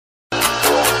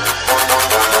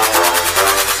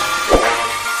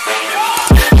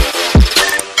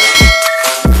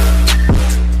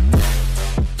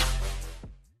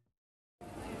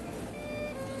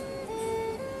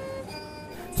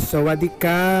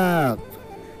Sawadee-kap!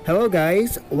 Hello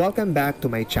guys! Welcome back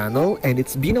to my channel, and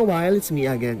it's been a while. It's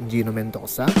me again, Gino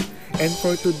Mendoza. And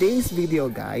for today's video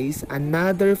guys,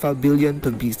 another pavilion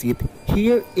to visit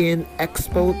here in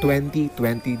EXPO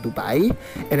 2020 Dubai.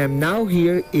 And I'm now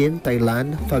here in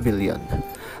Thailand Pavilion.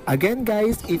 Again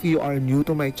guys, if you are new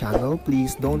to my channel,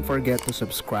 please don't forget to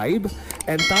subscribe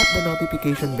and tap the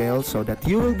notification bell so that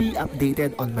you will be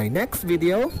updated on my next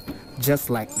video,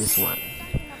 just like this one.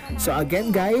 So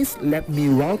again guys, let me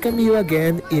welcome you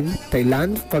again in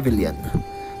Thailand Pavilion.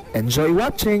 Enjoy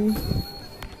watching!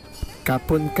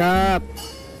 Kapun kap!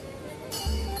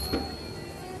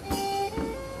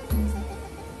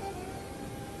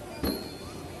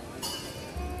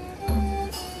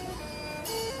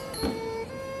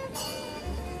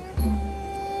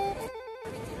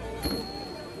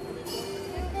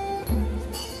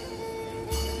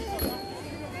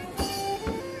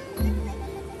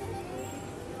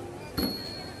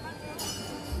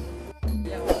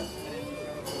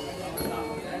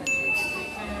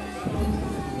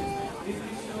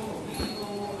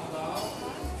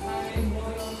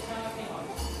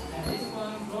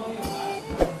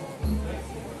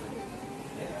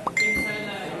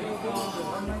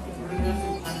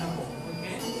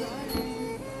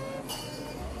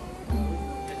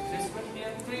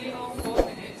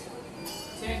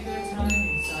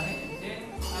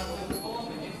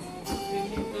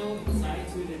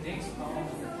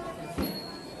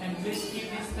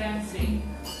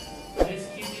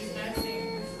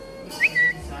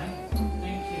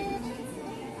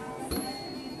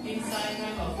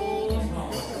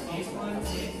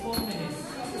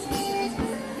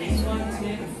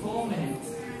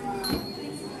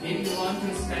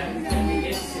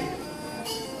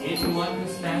 If you want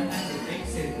to stand at the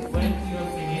exit, when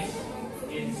you're finished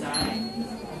inside,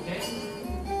 okay?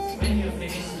 When you're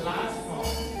finished last form,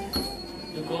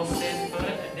 you go step first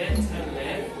and then turn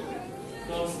left.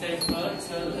 Go step first,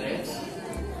 turn left.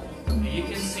 And you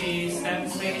can see stamp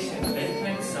station, left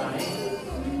hand side.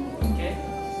 Okay?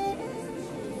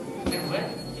 Check where?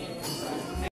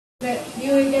 You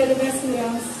will get the best view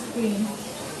on screen.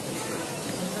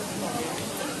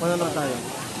 Wala na tayo.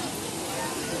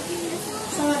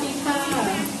 Sawadee-ka.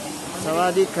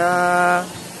 Sawadee-ka!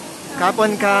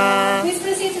 Kapon ka! Please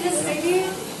proceed to the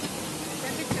stadium.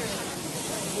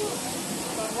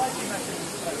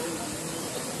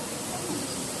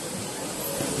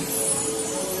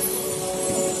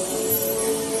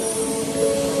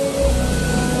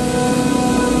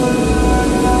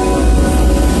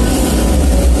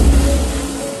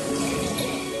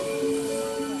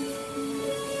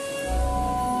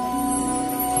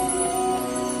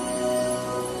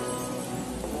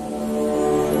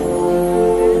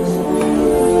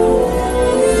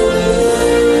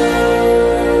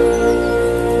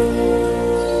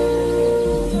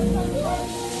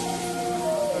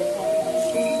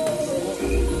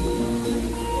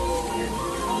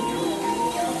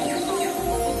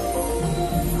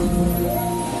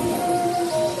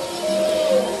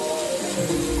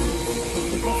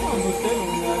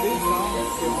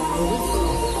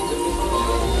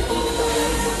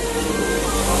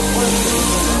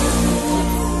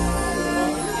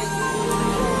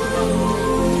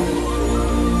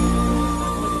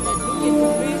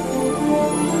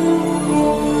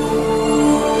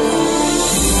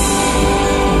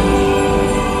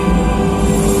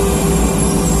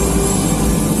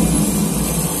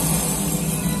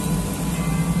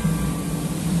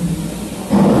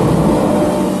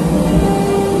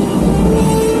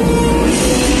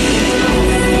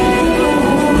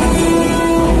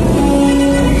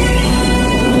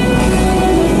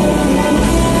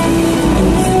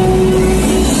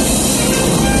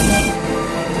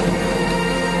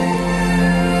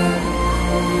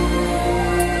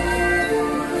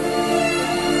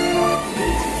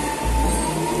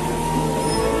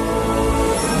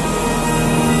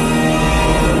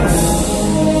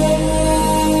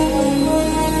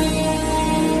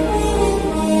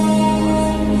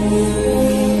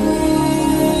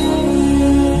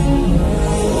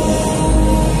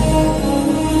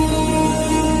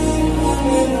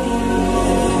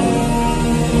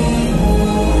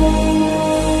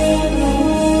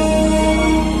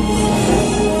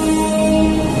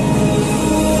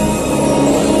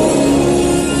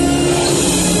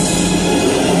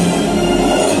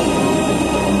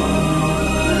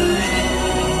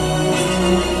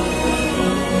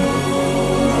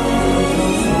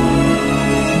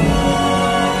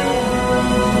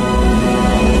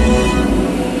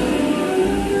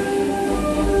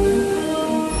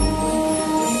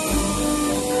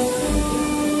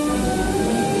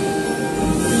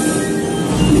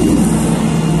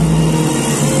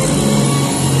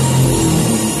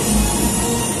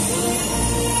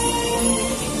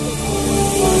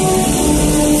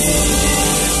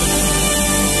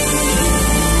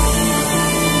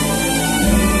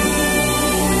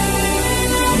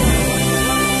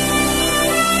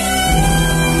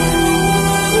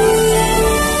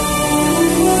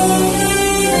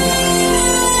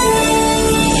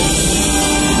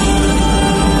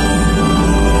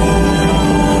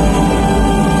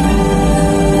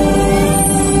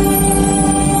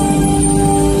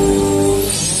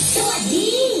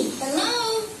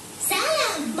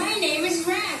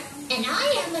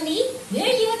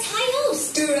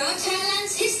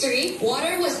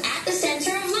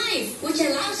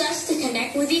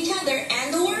 each other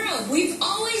and the world. We've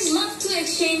always loved to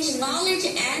exchange knowledge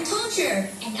and culture.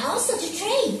 And also to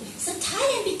trade, so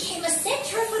Thailand became a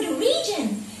center for the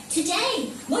region. Today,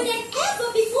 more than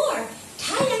ever before,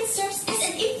 Thailand serves as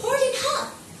an important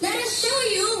hub. Let us show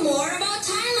you more about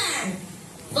Thailand.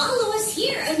 Follow us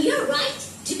here on your right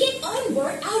to get on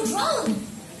board our drone.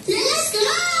 Let's go!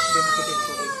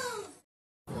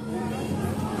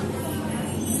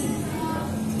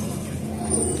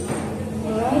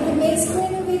 Alright, the big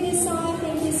screen will be this side.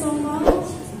 Thank you so much.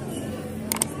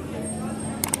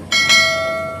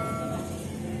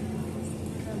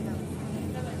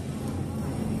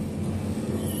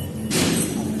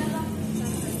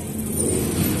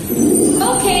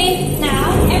 Okay,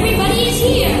 now everybody is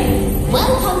here.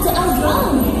 Welcome to our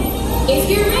drone. If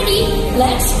you're ready,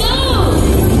 let's go.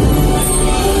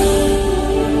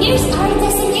 Here's our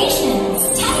destination,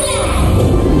 Thailand.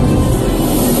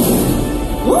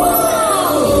 Wow!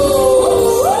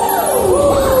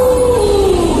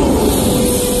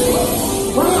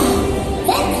 Wow,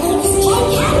 that plane is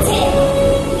gigantic.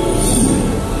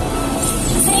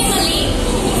 Family,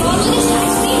 follow the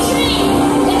sightseeing train.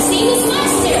 Let's see who's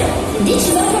master. This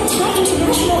local Thai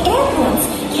international airport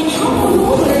can handle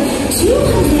over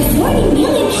 240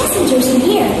 million passengers a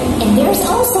year, and there's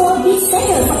also a big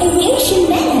center for aviation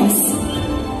maintenance.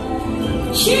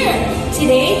 Sure,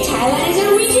 today Thailand is a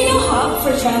regional hub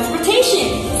for transportation,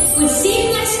 with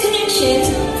seamless connections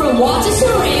from water to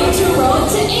rail to road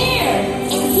to air.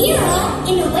 And here are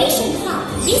Innovation Hub,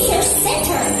 Research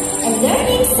Center, and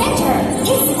Learning Center.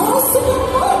 It's all super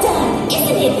modern,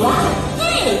 isn't it, Rob?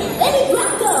 Hey, where did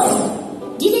Rob go?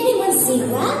 Did anyone see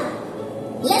Rob?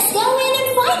 Let's go in and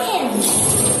find him.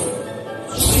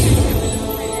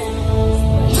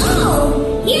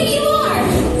 Oh, here you are.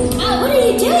 What are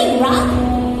you doing, Rob?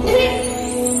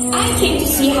 I came to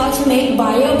see how to make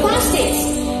bioplastics.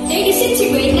 They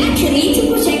disintegrate naturally to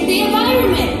protect the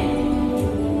environment.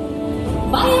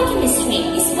 Biochemistry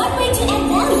is one way to add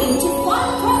value to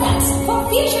farm products for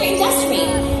future industry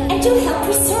and to help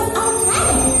preserve our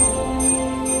planet.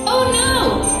 Oh no,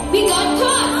 we got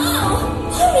caught. Oh,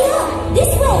 hurry up,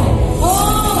 this way.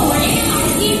 Oh, right now I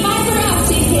see fiber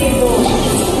optic cable. Let me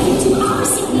take you to our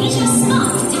signature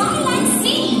spot, Thailand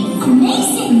Sea.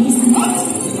 Amazing, isn't it?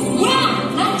 Yeah,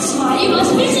 that's why you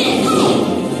must visit. Hey,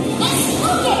 let's go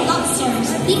get lobsters.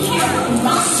 Be careful,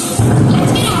 Rob.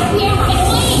 Let's get out of here right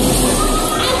away.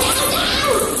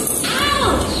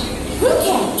 Ouch!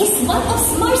 Phuket is one of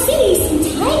smart cities in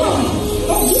Thailand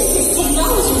that uses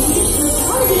technology to improve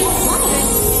quality of life.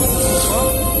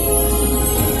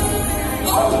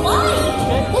 Oh my!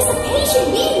 There's a patient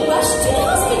being rushed to the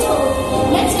hospital.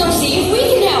 Let's go see if we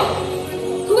can help.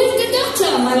 Who is the doctor,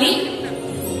 Mali?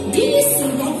 Do you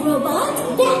see that robot?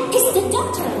 That is the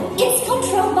doctor. It's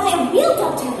controlled by a real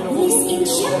doctor who is in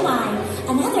Chiang Mai,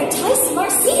 another Thai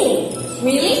smart city.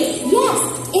 Really? Yes,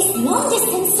 it's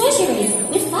long-distance surgery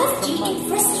with 5G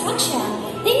infrastructure.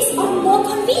 Things are more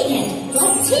convenient,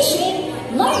 like teaching,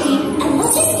 learning, and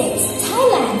logistics.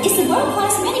 Thailand is a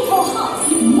world-class medical hub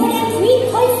with more than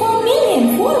 3.4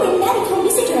 million foreign medical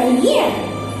visitors a year.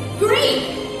 Great!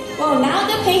 Well, now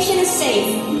the patient is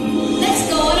safe. Let's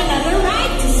go on another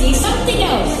ride to see something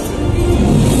else.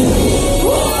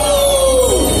 Woo!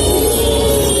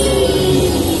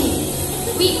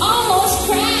 We almost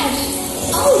crashed.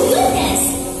 Oh goodness!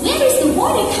 Where is the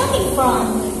water coming from?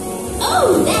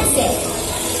 Oh, that's it.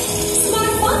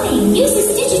 Smart farming uses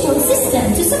digital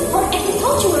system to support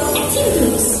agricultural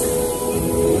activities.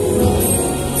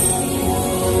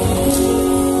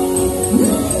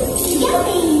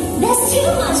 Yummy! That's too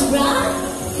much, bruh.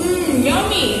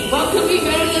 Yummy! What could be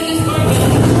better than this burger?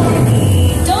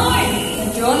 Darn! The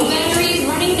drone battery is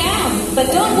running down. But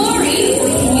don't worry,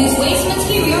 we can use waste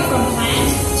material from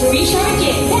plants to recharge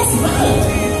it. That's right!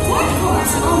 Corn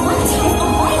cores are one type of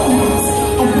biomass,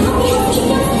 and now we have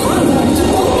enough power to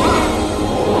do that.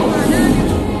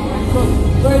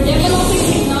 We're developing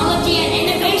technology and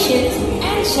innovations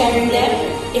and sharing them.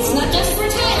 It's not just for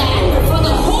Thailand, but for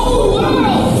the whole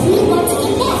world. We want to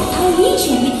connect our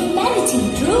region with humanity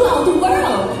throughout the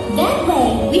world. That way,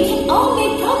 we can all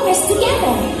make progress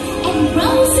together and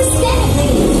grow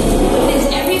sustainably. Does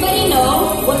everybody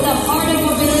know what the heart of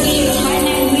mobility in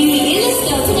Thailand really is?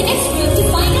 Let's go to the expo to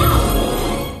find out.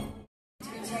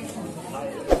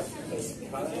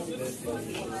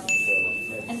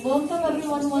 And welcome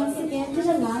everyone once again to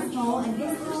the last hall, and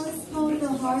this hall is called the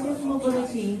Heart of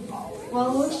Mobility. Well,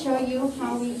 we'll show you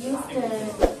how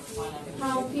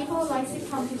people like to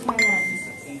come to Thailand.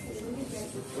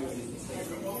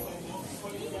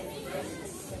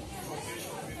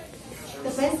 The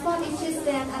best one is to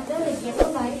stand under the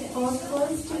yellow light or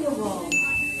close to the wall.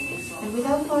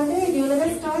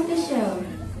 of the show.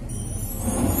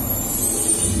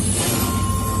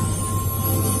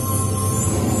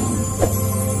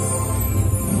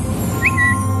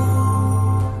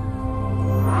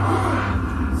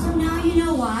 So now you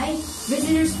know why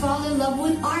visitors fall in love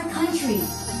with our country.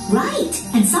 Right,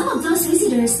 and some of those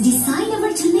visitors decide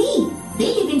never to leave.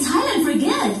 They live in Thailand for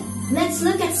good. Let's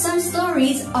look at some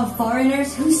stories of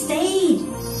foreigners who stayed.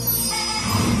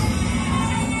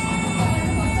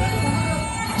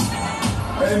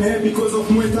 I am here because of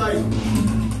Muay Thai.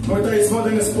 Muay Thai is more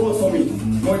than a sport for me.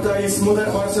 Muay Thai is more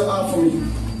than martial art for me.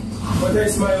 Muay Thai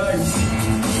is my life.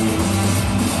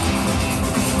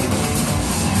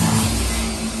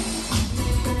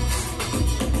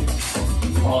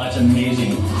 Oh, that's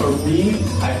amazing. For me,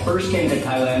 I first came to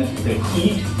Thailand to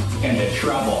eat and to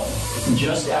travel.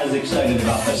 Just as excited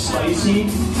about the spicy,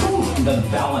 the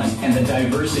balance, and the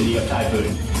diversity of Thai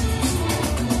food.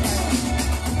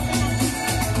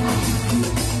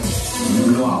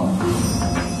 Wow.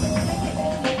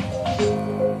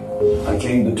 I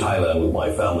came to Thailand with my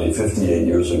family 58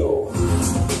 years ago.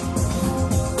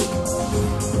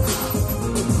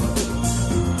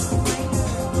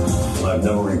 And I've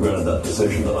never regretted that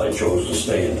decision that I chose to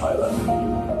stay in Thailand.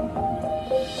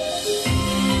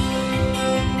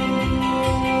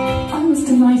 I was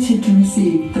delighted to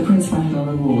receive the Prince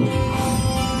Mandela Award.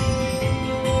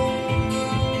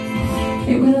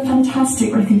 It was a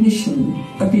fantastic recognition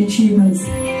of the achievements.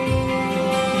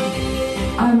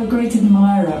 I'm a great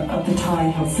admirer of the Thai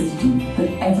health system, that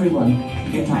everyone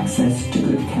can get access to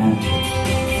good care.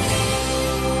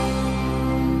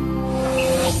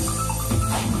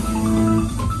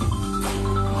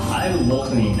 I'm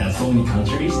welcoming in so many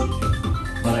countries,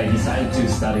 but I decided to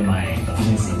study my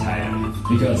business in Thailand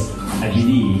because I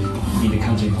believe in the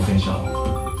country potential.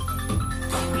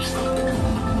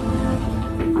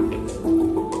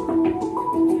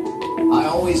 I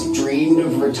always dreamed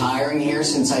of retiring here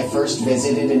since I first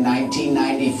visited in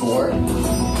 1994.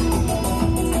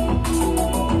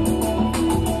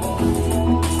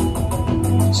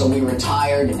 So we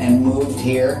retired and moved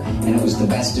here, and it was the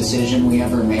best decision we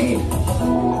ever made.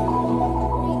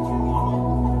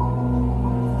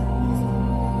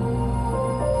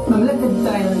 مملكة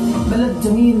تايلاند بلد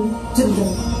جميل جدا،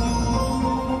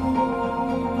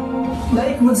 لا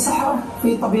يكمن سحره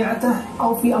في طبيعته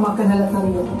أو في أماكنها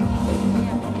الأثرية،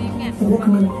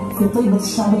 يكمن في طيبة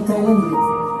الشعب التايلاندي.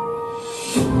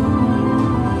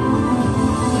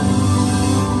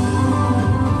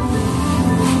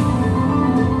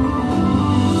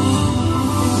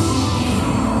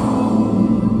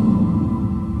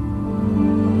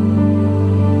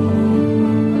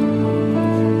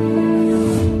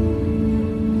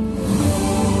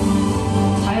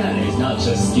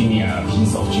 Just give me a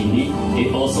piece of chili.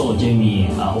 It also gave me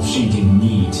an opportunity to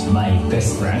meet my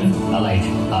best friend, like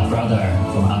a brother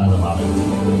from another mother.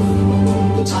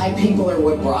 The Thai people are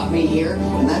what brought me here,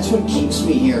 and that's what keeps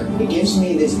me here. It gives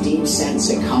me this deep sense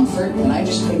of comfort, and I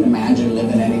just couldn't imagine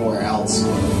living anywhere else.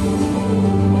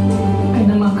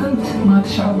 أينما كنت ما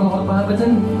تشعر بالغربة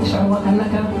أبدا، تشعر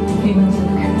وكأنك في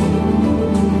منزلك.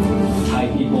 Thai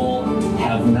people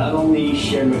have not only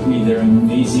shared with me their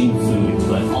amazing food,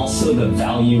 but also the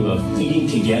value of eating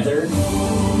together.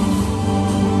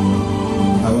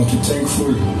 I want to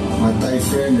thankful my Thai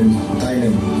friend in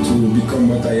Thailand to become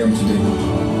what I am today.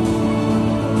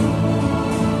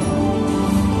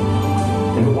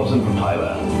 If it wasn't for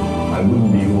Thailand, I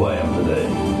wouldn't be who I am today.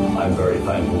 I'm very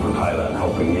thankful for Thailand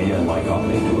helping me and my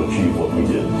company to achieve what we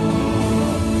did.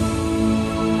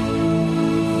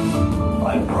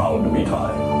 I'm proud to be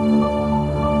Thai.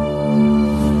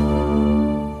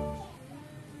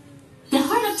 The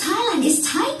heart of Thailand is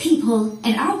Thai people,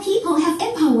 and our people have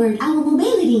empowered our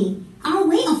mobility. Our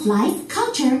way of life,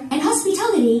 culture, and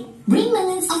hospitality bring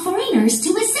millions of foreigners to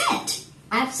visit.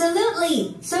 Absolutely.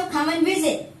 So come and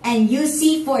visit, and you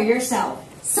see for yourself.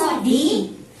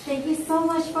 Sawadee. Thank you so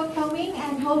much for coming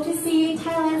and hope to see you in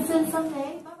Thailand soon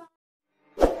someday.